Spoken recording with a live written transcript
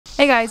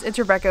Hey guys, it's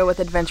Rebecca with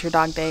Adventure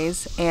Dog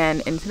Days, and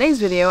in today's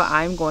video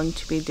I'm going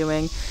to be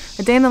doing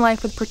a day in the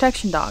life with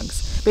protection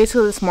dogs.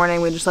 Basically this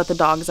morning we just let the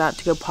dogs out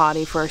to go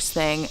potty first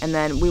thing, and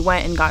then we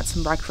went and got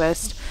some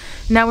breakfast.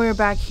 Now we were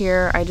back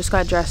here. I just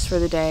got dressed for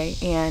the day,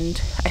 and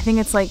I think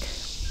it's like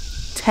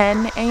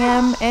 10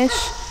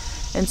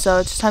 a.m.-ish, and so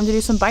it's just time to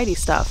do some bitey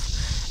stuff.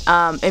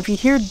 If you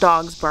hear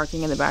dogs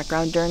barking in the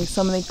background during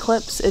some of the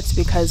clips, it's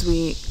because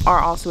we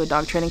are also a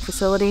dog training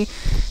facility,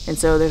 and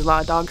so there's a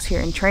lot of dogs here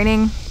in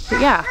training. But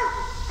yeah,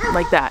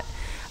 like that.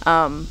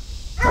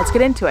 Let's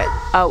get into it.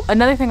 Oh,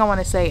 another thing I want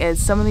to say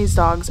is some of these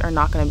dogs are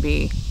not going to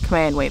be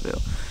Kamea Weuweu.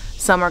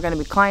 Some are going to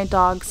be client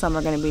dogs, some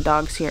are going to be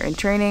dogs here in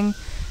training,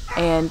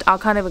 and I'll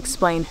kind of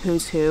explain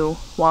who's who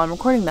while I'm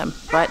recording them.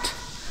 But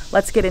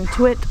let's get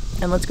into it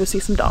and let's go see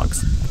some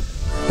dogs.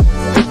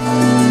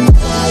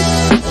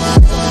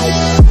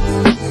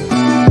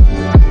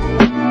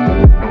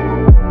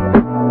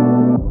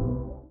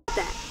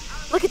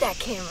 Look at that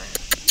camera.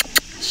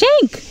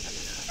 Shank!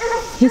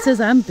 He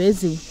says I'm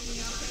busy.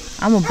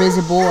 I'm a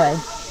busy boy.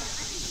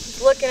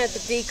 Looking at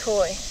the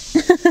decoy.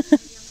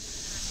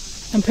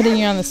 I'm putting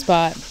you on the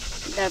spot.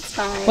 That's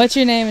fine. What's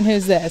your name and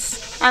who's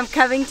this? I'm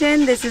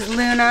Covington. This is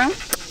Luna.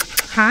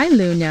 Hi,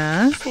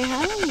 Luna. Say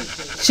hi.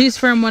 She's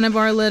from one of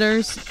our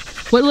litters.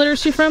 What litter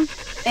is she from?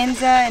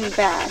 Enza and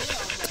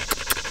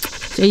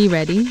Bash. Are you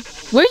ready?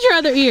 Where's your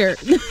other ear?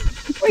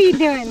 What are you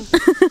doing?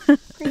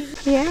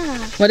 Yeah.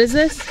 What is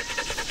this?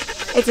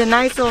 It's a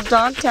nice little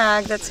dog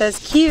tag that says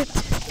cute,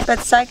 but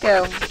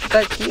psycho,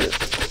 but cute.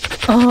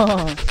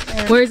 Oh,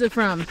 yeah. Where is it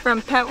from?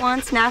 From Pet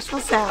Once,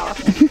 Nashville South.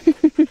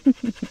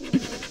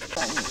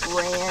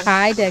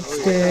 Hi,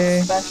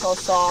 Dexter. Special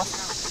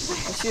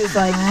sauce. And she was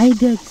like, hi,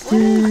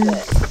 Dexter.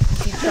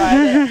 She tried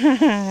it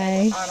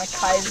Hi. on a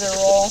Kaiser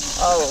roll.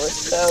 Oh, it was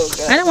so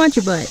good. I don't want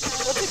your butt.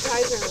 What's a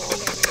Kaiser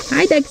roll?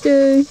 Hi,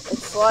 Dexter.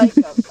 It's like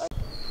a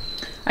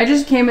I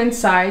just came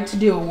inside to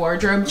do a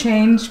wardrobe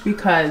change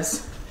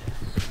because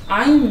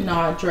I'm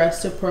not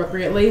dressed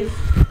appropriately.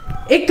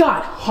 It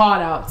got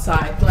hot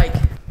outside. Like,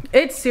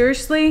 it's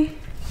seriously,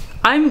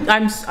 I'm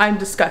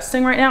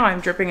disgusting right now.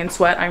 I'm dripping in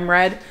sweat. I'm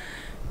red.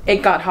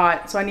 It got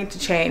hot, so I need to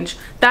change.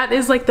 That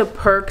is like the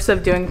perks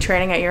of doing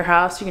training at your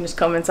house. You can just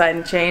come inside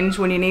and change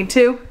when you need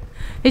to.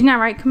 Isn't that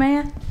right,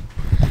 Kamea?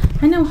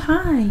 I know.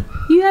 Hi.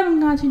 You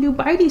haven't got to do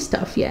bitey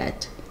stuff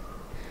yet.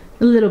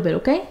 A little bit,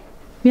 okay?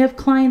 We have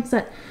clients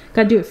that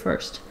gotta do it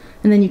first,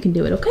 and then you can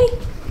do it, okay?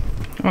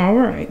 All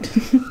right.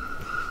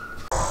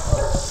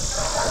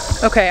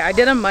 Okay, I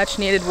did a much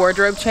needed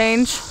wardrobe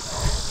change.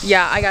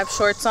 Yeah, I got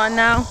shorts on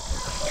now.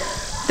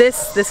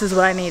 This is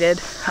what I needed.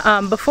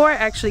 Before I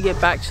actually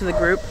get back to the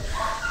group,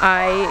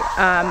 I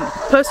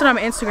posted on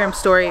my Instagram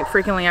story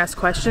frequently asked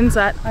questions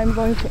that I'm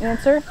going to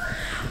answer.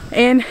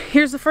 And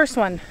here's the first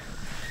one.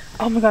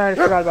 Oh my god, I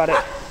forgot about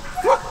it.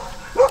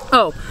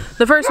 Oh,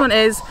 the first one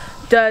is,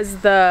 does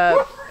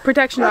the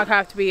protection dog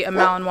have to be a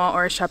Malinois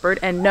or a Shepherd?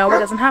 And no, it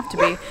doesn't have to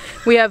be.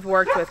 We have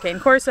worked with Cane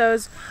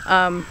Corsos.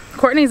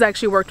 Courtney's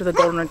actually worked with a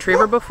Golden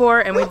Retriever before,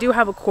 and we do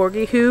have a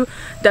Corgi who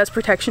does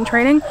protection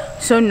training.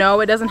 So no,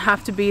 it doesn't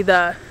have to be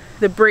the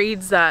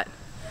breeds that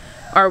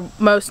are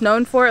most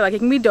known for it. Like, it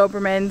can be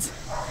Dobermans.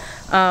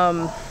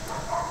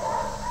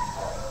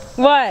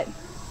 What?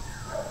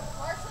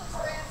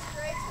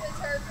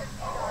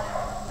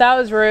 That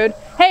was rude.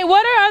 Hey,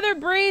 what are other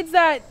breeds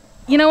that,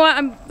 you know what,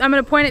 I'm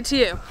gonna point it to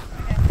you.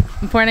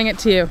 I'm pointing it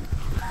to you.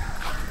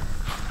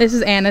 This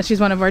is Anna. She's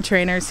one of our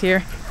trainers here.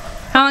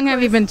 How long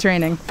have you been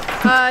training?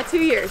 2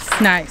 years.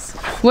 Nice.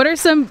 What are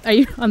some, are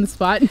you on the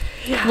spot?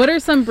 Yeah. What are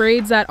some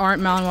breeds that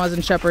aren't Malinois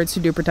and Shepherds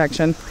who do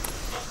protection?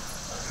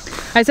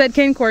 I said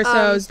Cane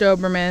Corsos,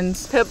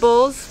 Dobermans. Pit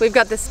Bulls. We've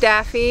got the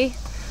Staffy.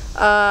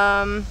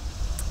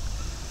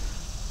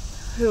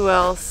 Who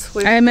else?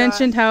 I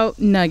mentioned how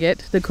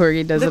Nugget, the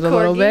Corgi, does it a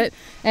little bit.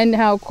 And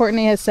how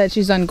Courtney has said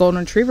she's done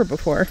Golden Retriever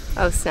before.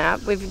 Oh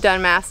snap. We've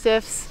done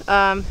Mastiffs.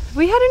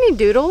 We had any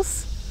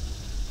Doodles?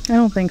 I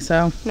don't think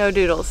so. No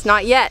Doodles.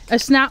 Not yet. A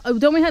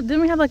didn't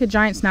we have like a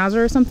giant Schnauzer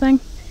or something?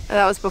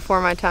 That was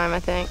before my time, I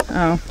think.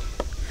 Oh.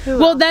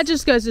 Well, that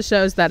just goes to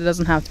show that it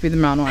doesn't have to be the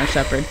Malinois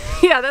Shepherd.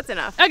 Yeah, that's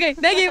enough. Okay,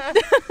 thank you.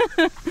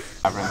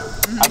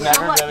 I've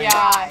never really.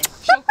 Yeah,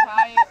 she'll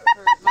cry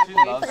for my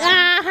boyfriend.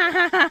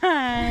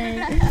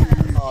 Hi.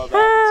 Oh,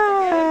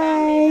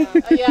 Hi.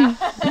 Oh, yeah.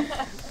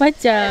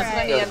 What's up?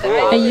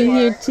 Are you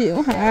here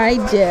too? Hi,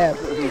 Jeb.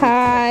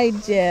 Hi,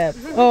 Jeb.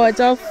 Oh, it's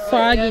all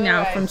foggy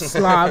now from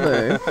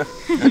slobber.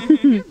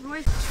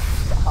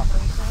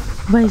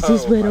 What's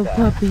this little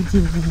puppy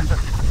doing?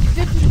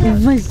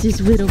 What's this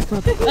little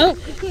puppy? Oh,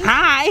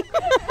 hi.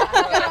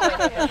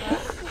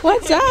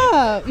 What's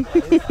up?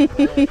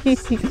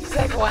 She's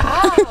like,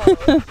 wow,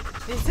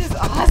 this is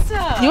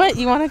awesome.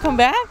 You want to come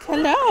back?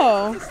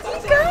 Hello.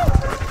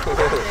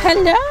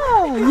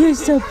 Hello. You're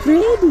so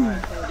pretty.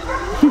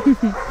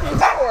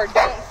 Forward,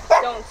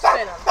 don't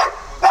spin them.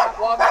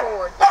 Walk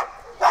forward.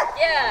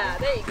 Yeah,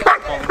 there you go.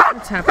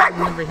 What's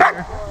happening over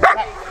here?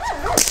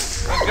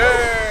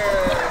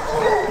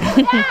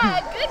 Yeah,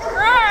 good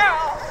girl.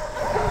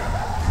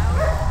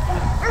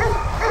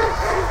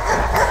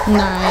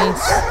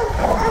 Nice.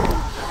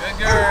 Good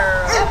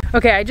girl.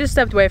 Okay, I just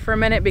stepped away for a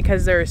minute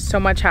because there's so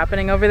much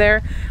happening over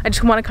there. I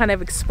just want to kind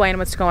of explain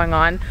what's going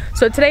on.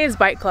 So today is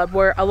Bite Club,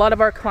 where a lot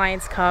of our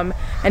clients come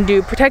and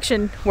do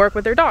protection work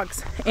with their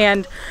dogs.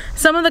 And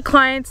some of the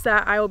clients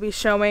that I will be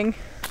showing,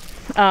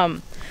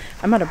 I'm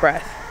out of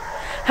breath,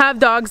 have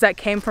dogs that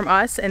came from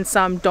us, and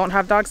some don't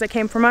have dogs that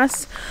came from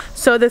us.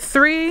 So the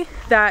 3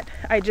 that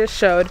I just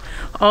showed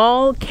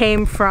all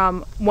came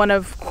from one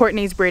of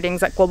Courtney's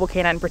breedings at Global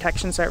Canine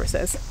Protection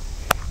Services.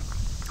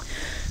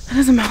 That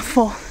is a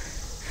mouthful.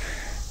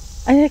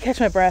 I need to catch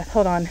my breath,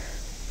 hold on.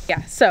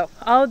 Yeah, so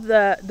all of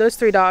those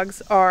 3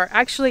 dogs are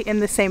actually in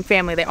the same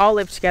family. They all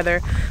live together,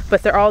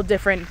 but they're all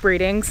different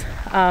breedings.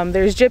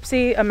 There's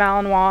Gypsy, a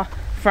Malinois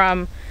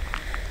from,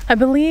 I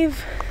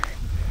believe,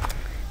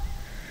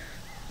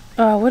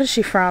 what is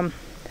she from?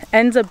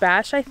 Enza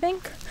Bash, I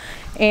think.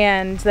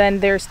 And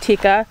then there's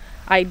Tika.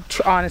 I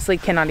honestly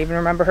cannot even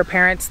remember her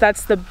parents.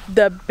 That's the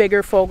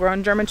bigger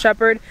full-grown German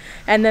Shepherd.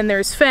 And then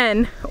there's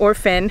Finn, or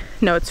Finn.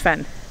 No, it's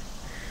Finn.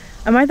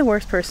 Am I the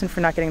worst person for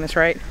not getting this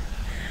right?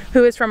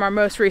 Who is from our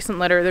most recent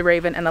litter, the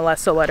Raven and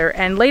Alesso litter.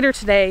 And later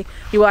today,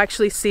 you will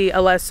actually see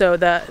Alesso,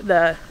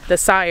 the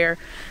sire,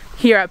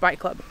 here at Bite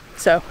Club.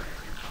 So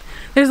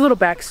there's a little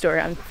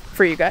backstory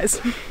for you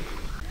guys.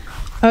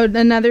 Oh,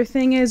 another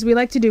thing is we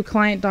like to do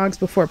client dogs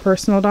before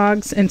personal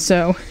dogs. And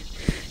so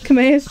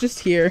Kamea is just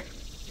here.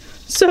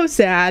 So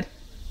sad.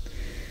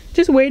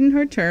 Just waiting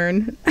her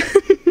turn.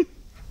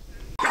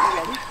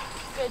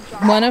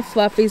 One of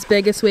Fluffy's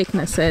biggest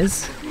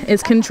weaknesses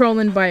is control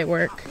and bite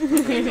work.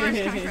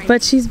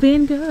 But she's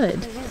being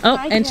good. Oh,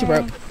 and she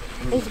broke.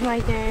 It's my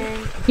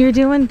turn. You're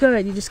doing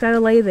good. You just gotta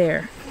lay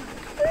there.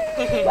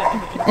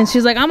 And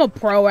she's like, I'm a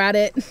pro at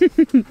it.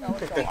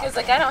 Because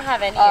like I don't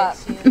have any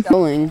issues.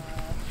 Rolling.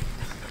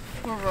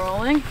 We're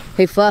rolling.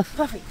 Hey, Fluff.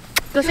 Fluffy,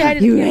 go say hi to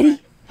the You camera.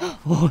 ready?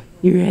 Oh,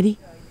 you ready?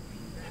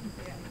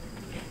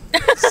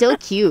 So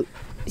cute.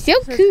 So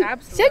cute.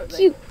 So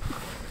cute.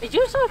 Are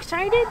you so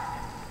excited?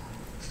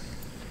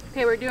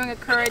 Okay, we're doing a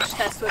courage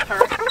test with her,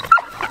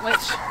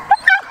 which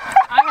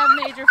I have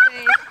major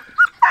faith.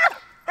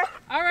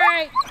 All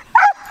right.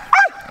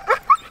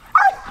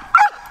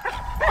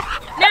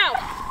 Now.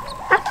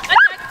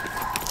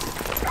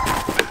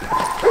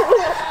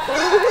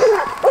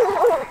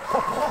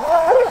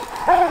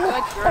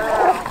 Good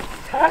girl.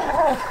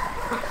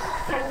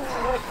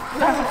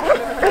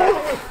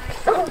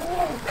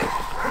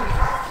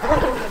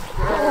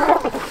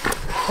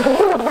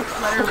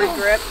 Let her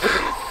regrip.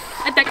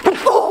 Attack.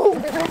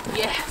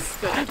 Yes,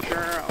 good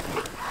girl.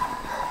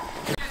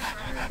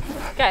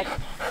 Okay,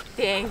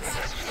 thanks.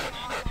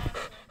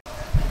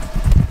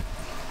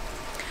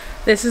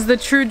 This is the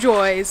true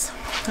joys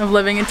of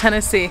living in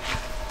Tennessee.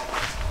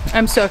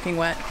 I'm soaking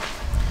wet.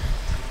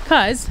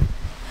 Cause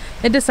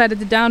it decided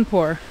to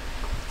downpour.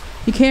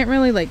 You can't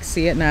really like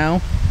see it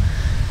now.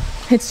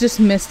 It's just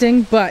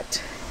misting,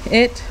 but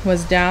it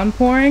was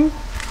downpouring.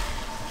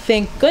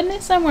 Thank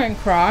goodness I'm wearing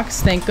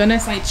Crocs. Thank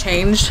goodness I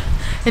changed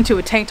into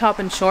a tank top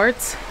and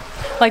shorts.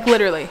 Like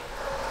literally.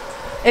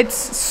 It's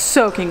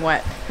soaking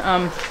wet.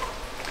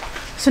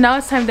 So now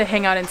it's time to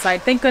hang out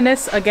inside. Thank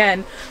goodness,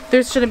 again,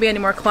 there shouldn't be any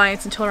more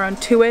clients until around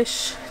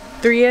 2-ish,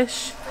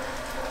 3-ish.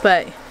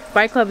 But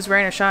Bite Club is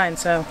rain or shine,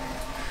 so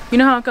you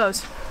know how it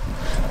goes.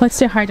 Let's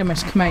say hi to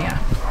Miss Kamea.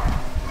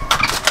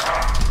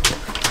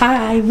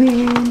 I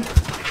win.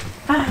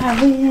 I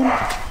win.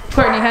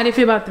 Courtney, how do you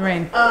feel about the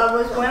rain?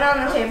 Was one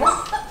on the table?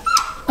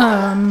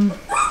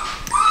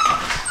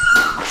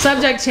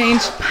 Subject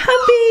change.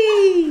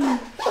 Puppy!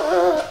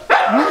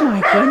 Oh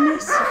my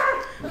goodness.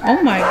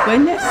 Oh my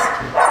goodness.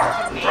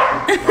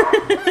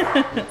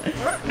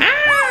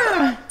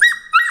 Ah!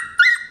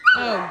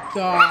 Oh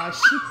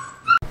gosh.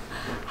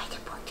 I'm a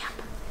pork chop.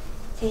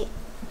 Say,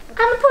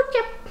 I'm a pork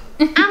chop.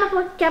 I'm a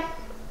pork chop.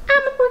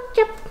 I'm a pork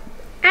chop.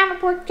 I'm a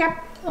pork chop.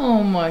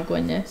 Oh my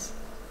goodness.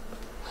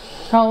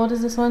 How old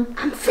is this one?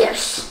 I'm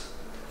fierce.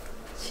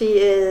 She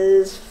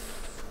is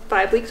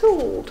 5 weeks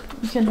old.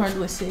 You can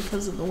hardly see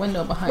because of the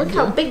window behind Look you.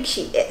 how big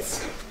she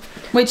is.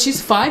 Wait,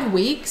 she's 5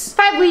 weeks?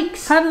 5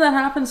 weeks. How did that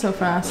happen so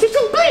fast? She's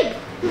so big.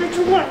 Good.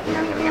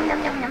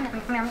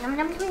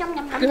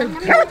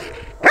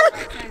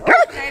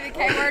 Say the K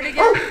word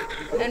again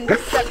and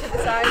step to the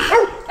side.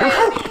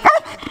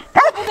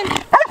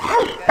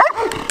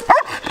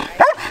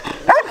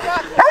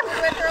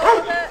 With her a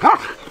little bit. And tell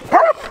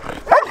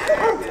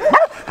her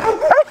the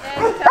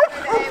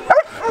A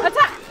word.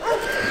 Attack!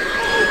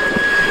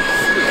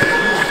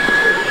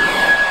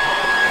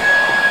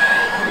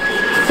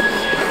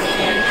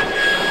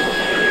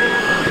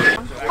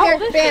 Here,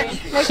 Bench.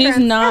 Make She's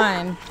friends.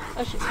 9.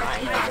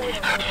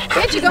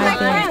 Bench, you go make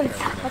friends.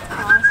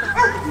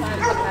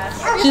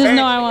 She doesn't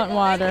know I want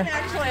water.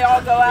 Actually,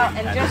 all go out,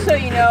 and just so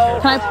you know,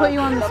 Can I put you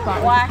on the spot with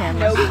the black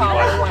camera? no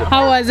collar one.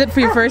 How was it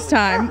for your first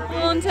time? A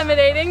little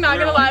intimidating, not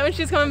gonna lie, when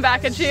she's coming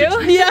back at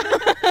you. Yeah.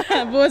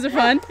 But was it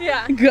fun?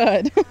 Yeah.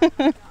 Good.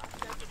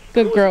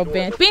 Good girl,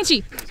 Bench.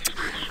 Benchy.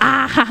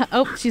 Ah.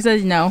 Oh, she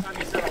says no.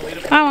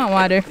 I want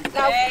water.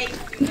 Hey.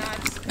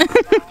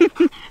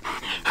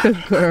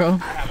 Good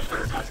girl.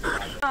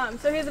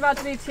 So he's about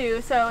to be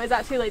 2, so is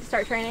that too late to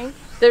start training?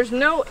 There's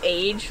no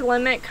age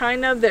limit,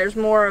 kind of. There's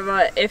more of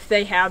a if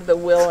they have the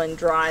will and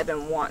drive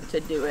and want to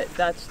do it.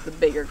 That's the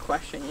bigger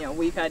question. You know,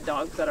 we've had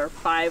dogs that are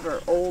 5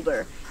 or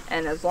older,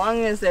 and as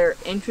long as they're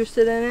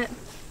interested in it,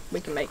 we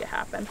can make it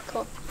happen.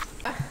 Cool.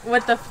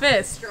 With the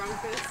fist. Strong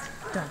fist.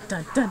 Dun,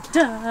 dun, dun,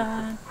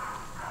 dun.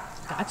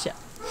 Gotcha.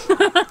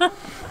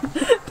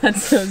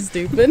 That's so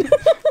stupid.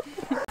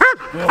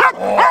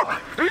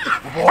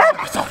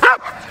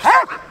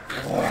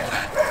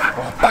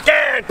 Back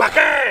in! Back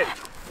in!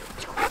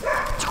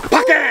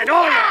 Back in!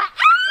 Oh yeah!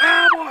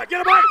 Ah boy!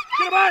 Get a bite!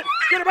 Get a bite!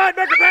 Get a bite!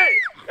 Make her pay!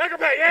 Make her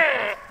pay!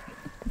 Yeah!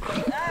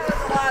 That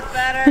was a lot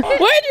better.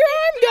 Where'd your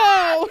arm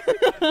go?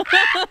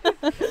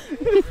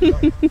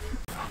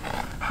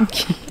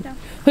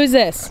 Who's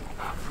this?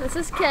 This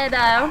is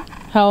Kiddo.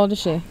 How old is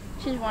she?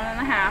 She's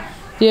 1.5.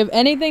 Do you have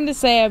anything to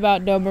say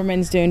about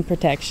Dobermans doing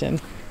protection?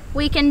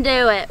 We can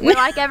do it. We're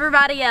like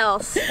everybody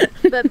else,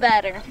 but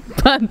better.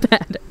 But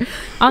better.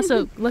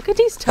 Also, look at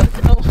these toes.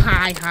 Oh,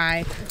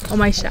 hi. Oh,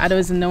 my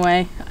shadow's in the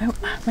way. Oh,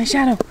 my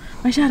shadow.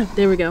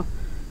 There we go.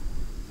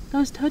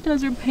 Those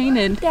toes are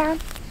painted. Yeah.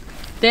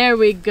 There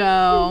we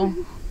go.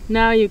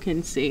 Now you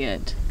can see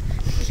it.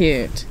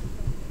 Cute.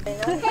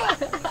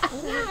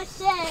 Oh,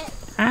 shit.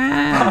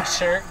 Ah. Oh,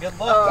 sure. Good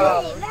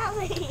luck.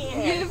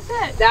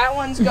 That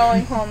one's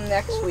going home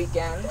next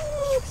weekend.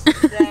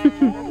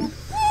 Then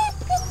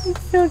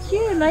So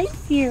cute. I like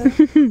you.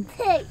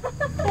 Hey.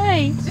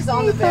 Hey. she's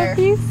on the bear.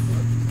 Puppies.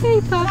 Hey, I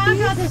got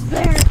puppies. this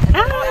bear.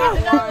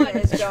 That one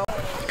is going.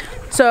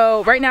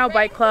 So right now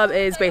bike club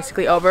is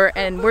basically over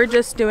and we're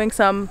just doing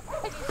some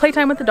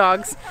playtime with the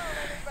dogs.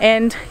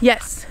 And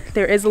yes,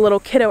 there is a little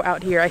kiddo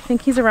out here. I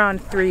think he's around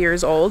 3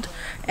 years old,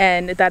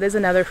 and that is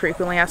another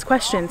frequently asked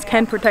questions.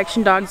 Can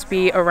protection dogs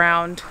be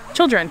around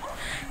children?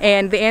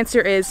 And the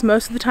answer is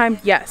most of the time,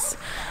 yes.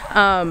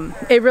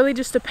 It really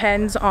just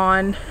depends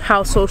on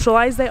how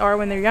socialized they are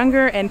when they're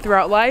younger and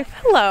throughout life.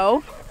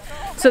 Hello.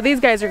 So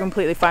these guys are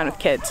completely fine with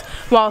kids,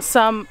 while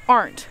some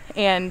aren't.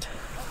 And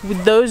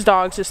those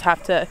dogs just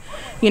have to,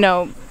 you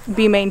know,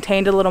 be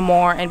maintained a little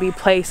more and be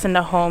placed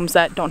into homes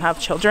that don't have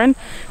children.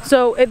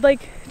 So it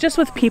just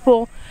with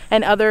people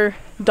and other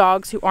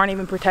dogs who aren't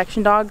even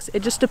protection dogs,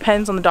 it just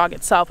depends on the dog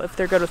itself if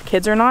they're good with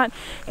kids or not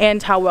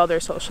and how well they're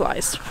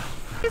socialized.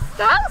 It's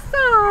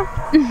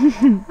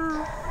awesome.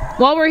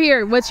 While we're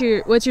here, what's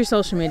your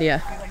social media?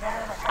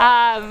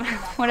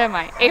 What am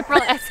I?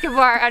 April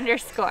Escobar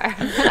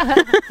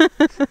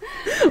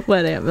 _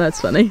 Whatever,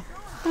 that's funny.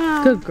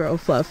 Good girl,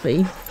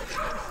 Fluffy.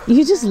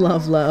 You just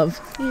love.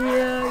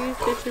 Yeah, you're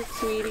such a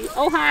sweetie.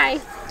 Oh, hi.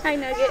 Hi,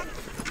 Nugget.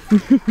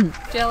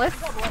 Jealous?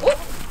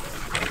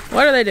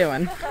 What are they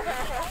doing?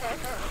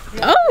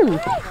 Oh!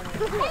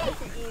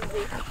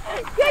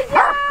 Good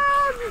job.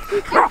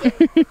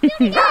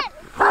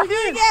 Do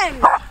it again.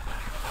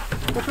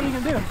 What are you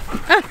gonna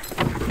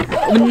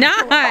do?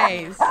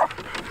 Nice!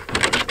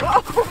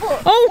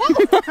 Oh!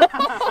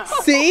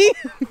 See?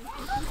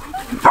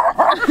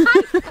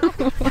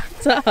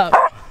 What's up?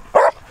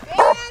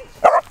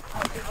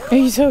 Are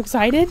you so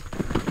excited?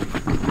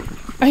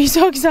 Are you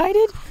so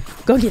excited?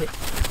 Go get it.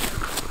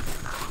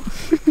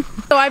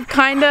 So I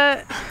kind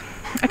of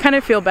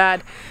feel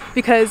bad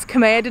because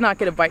Kamea did not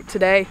get a bite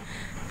today.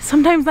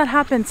 Sometimes that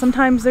happens.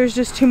 Sometimes there's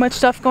just too much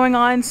stuff going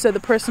on, so the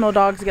personal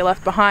dogs get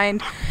left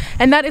behind.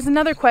 And that is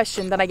another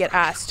question that I get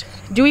asked.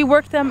 Do we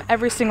work them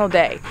every single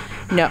day?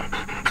 No.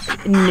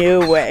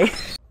 No way.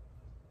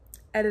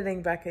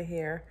 Editing Becca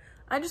here.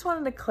 I just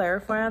wanted to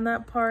clarify on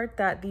that part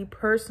that the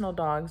personal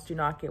dogs do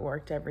not get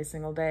worked every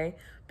single day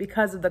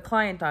because of the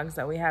client dogs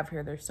that we have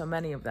here. There's so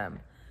many of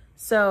them.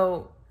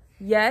 So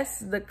yes,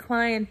 the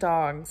client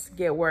dogs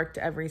get worked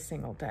every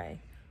single day.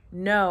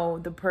 No,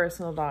 the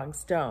personal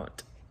dogs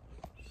don't.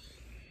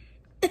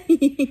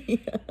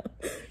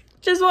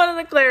 Just wanted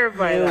to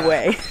clarify that. No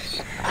way.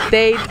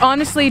 They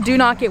honestly do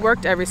not get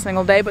worked every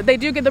single day, but they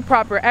do get the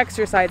proper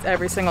exercise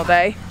every single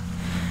day.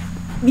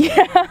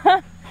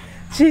 Yeah.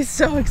 She's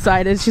so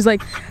excited. She's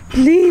like,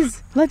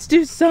 please, let's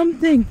do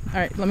something. All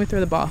right, let me throw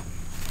the ball.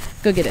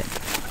 Go get it.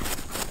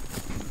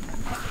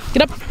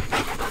 Get up.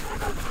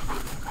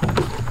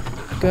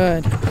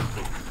 Good.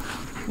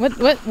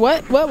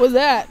 What was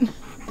that?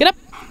 Get up.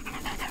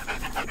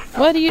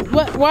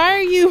 Why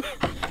are you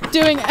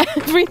doing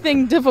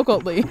everything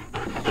difficultly?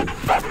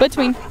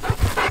 Between.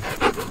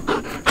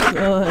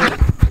 Good.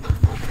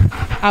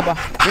 Abba.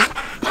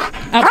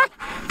 Abba.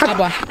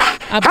 Abba.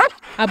 Abba.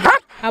 Abba.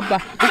 Abba.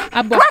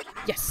 Abba.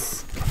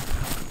 Yes.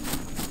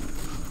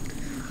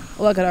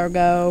 Look at her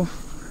go.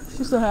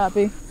 She's so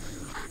happy.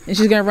 And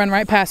she's gonna run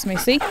right past me.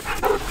 See?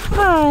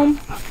 Oh.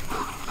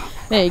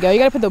 There you go. You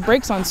gotta put the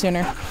brakes on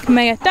sooner.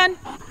 Kamea, done.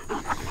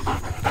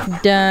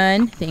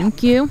 Done.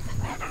 Thank you.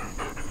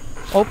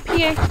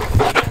 OPA.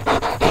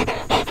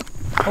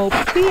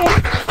 OPA.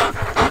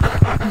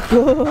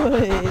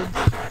 Good.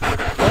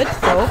 Good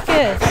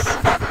focus.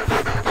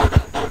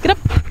 Get up.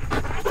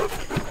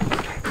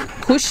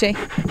 Push it.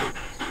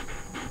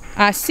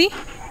 I see.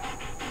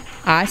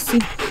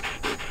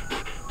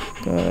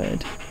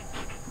 Good.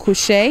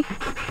 Coucher.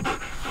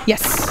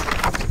 Yes.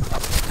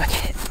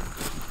 Okay.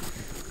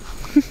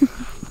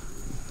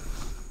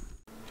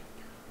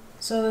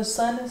 So the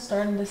sun is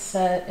starting to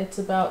set. It's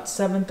about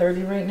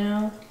 7:30 right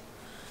now.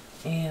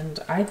 And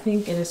I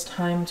think it is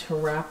time to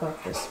wrap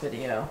up this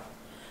video.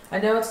 I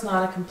know it's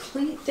not a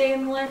complete day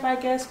in the life, I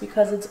guess,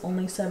 because it's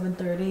only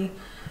 7:30.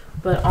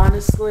 But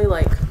honestly,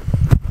 like,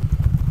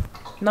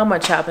 not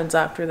much happens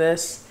after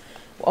this.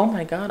 Oh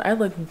my god, I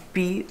look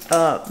beat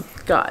up.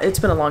 God, it's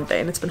been a long day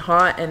and it's been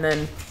hot, and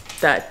then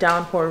that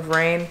downpour of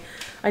rain.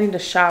 I need to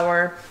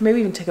shower,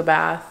 maybe even take a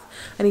bath.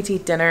 I need to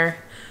eat dinner.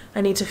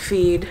 I need to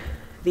feed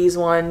these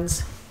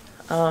ones.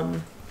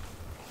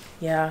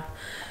 Yeah,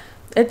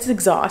 it's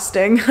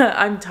exhausting.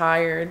 I'm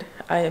tired.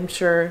 I am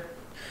sure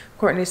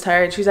Courtney's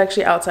tired. She's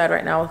actually outside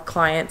right now with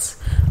clients,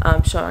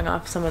 showing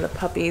off some of the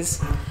puppies.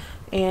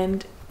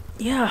 And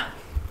yeah,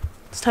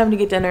 it's time to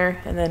get dinner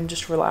and then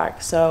just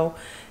relax. So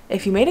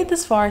if you made it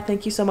this far,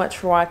 thank you so much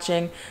for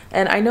watching.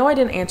 And I know I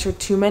didn't answer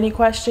too many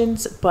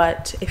questions,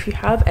 but if you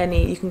have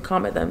any, you can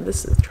comment them.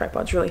 This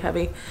tripod's really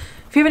heavy.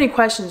 If you have any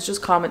questions,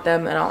 just comment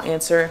them and I'll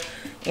answer.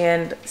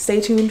 And stay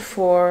tuned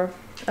for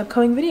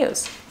upcoming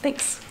videos.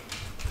 Thanks.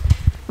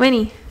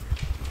 Winnie,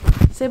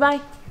 say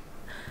bye.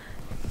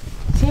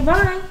 Say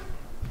bye.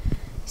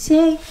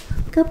 Say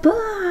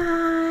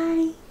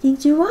goodbye.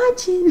 Thanks for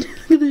watching.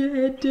 Look at your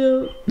head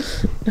down.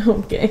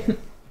 Okay.